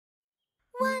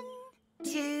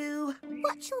2.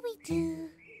 What shall we do?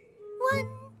 1,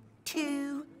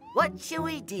 2. What shall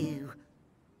we do?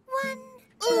 1.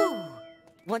 Ooh!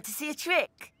 Want to see a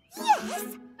trick?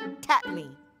 Yes. Tap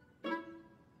me.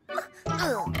 2?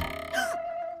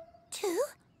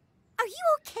 Are you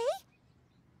okay?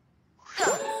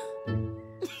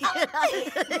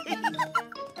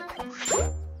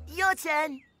 Your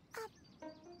turn.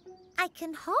 I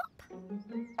can hop. 1,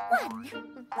 2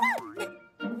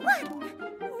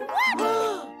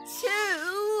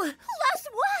 plus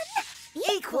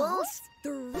 1 equals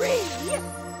 3.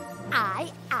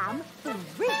 I am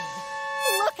 3.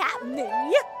 Look at me.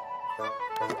 1,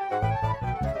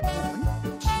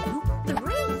 2,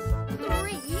 3.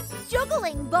 3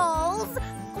 juggling balls.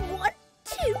 1,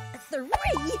 2, 3.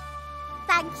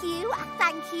 Thank you,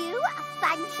 thank you,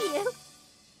 thank you.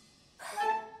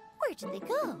 Where did they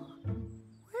go?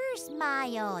 Where's my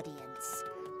audience?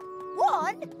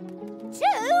 1,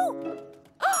 2,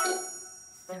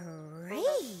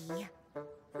 3.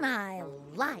 I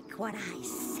like what I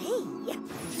see.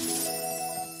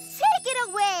 Take it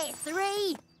away,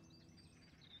 3.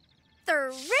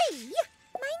 3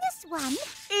 minus 1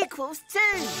 equals 2.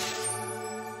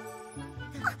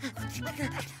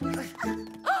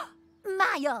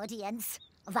 My audience.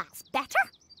 That's better.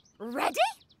 Ready?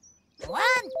 1,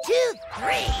 2,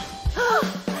 3.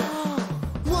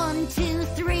 1, 2,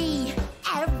 3.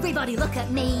 Everybody look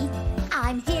at me.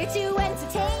 I'm here to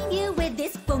entertain you with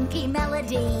this funky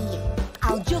melody.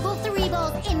 I'll juggle 3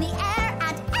 balls in the air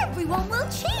and everyone will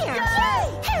cheer.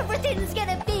 Yay! Everything's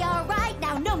gonna be all right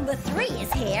now. Number 3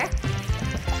 is here.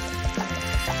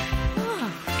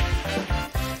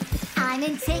 I'm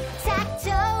in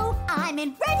tic-tac-toe. I'm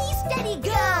in ready, steady,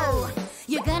 go.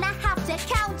 You're gonna have to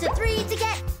count to 3 to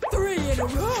get 3 in a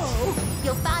row.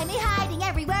 You'll find me hiding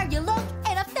everywhere you look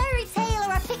in a fairy tale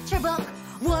or a picture book.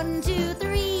 1, 2,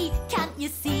 3, can't you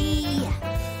see?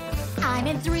 I'm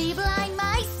in 3 blind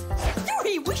mice.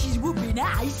 3 wishes would be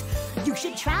nice. You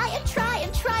should try and try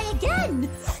and try again.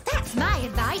 That's my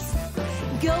advice.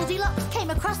 Goldilocks came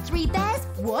across 3 bears.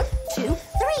 1, 2, 3.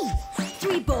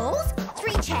 3 balls,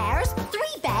 3 chairs,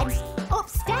 3 beds,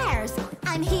 upstairs.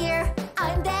 I'm here,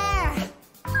 I'm there.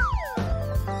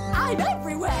 I'm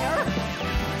everywhere.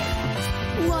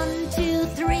 1, 2,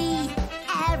 3.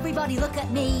 Everybody look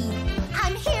at me.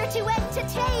 I'm here to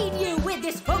entertain you with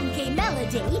this funky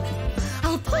melody.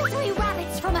 I'll pull 3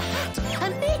 rabbits from a hat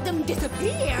and make them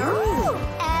disappear. Ooh.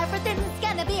 Everything's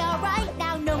gonna be all right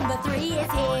now. Number 3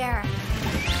 is here.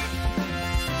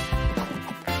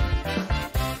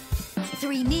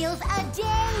 3 meals a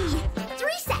day.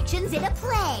 3 sections in a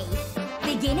play.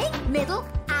 Beginning, middle,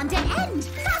 and an end.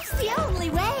 That's the only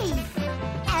way.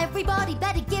 Everybody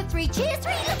better give 3 cheers.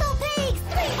 3 little pigs.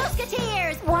 3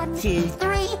 musketeers. 1, 2,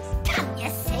 3. Can you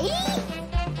see?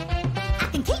 I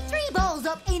can keep 3 balls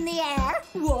up in the air.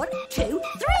 1, 2,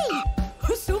 3.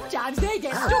 Sometimes they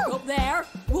get stuck up there.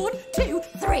 1, 2,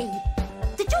 3.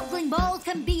 The juggling balls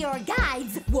can be your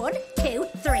guides. 1, 2,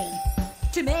 3.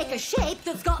 To make a shape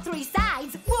that's got 3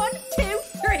 sides. 1, 2,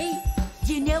 3.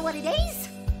 Do you know what it is?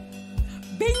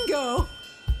 Bingo!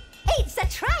 It's a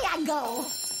triangle.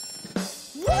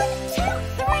 1, 2,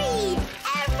 3.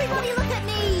 Everybody look at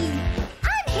me.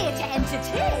 I'm here to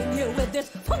entertain you with this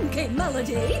funky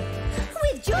melody.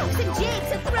 With jumps and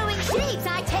jigs and throwing shapes,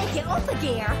 I take it up a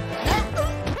gear.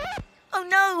 Oh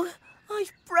no!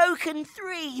 I've broken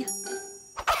 3.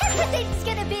 Everything's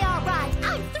gonna be all right.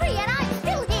 I'm 3 and I'm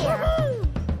still here.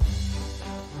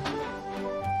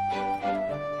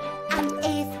 And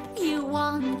if you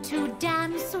want to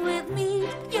dance with me,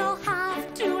 you'll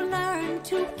have to learn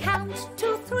to count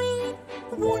to 3.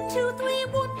 1, 2, 3,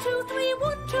 1, 2, 3,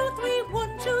 1, 2, 3,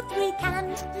 1, 2, 3.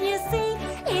 Can't you see?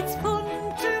 It's fun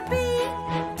to be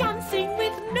dancing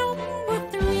with number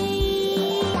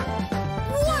 3.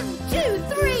 1, 2,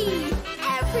 3.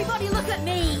 Everybody look at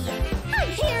me. I'm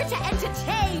here to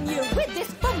entertain you with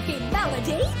this funky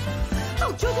melody.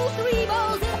 I'll juggle 3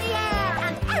 balls in the air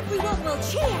and everyone will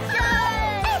cheer.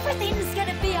 Yay! Everything's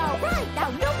gonna be all right now.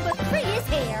 Number 3 is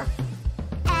here.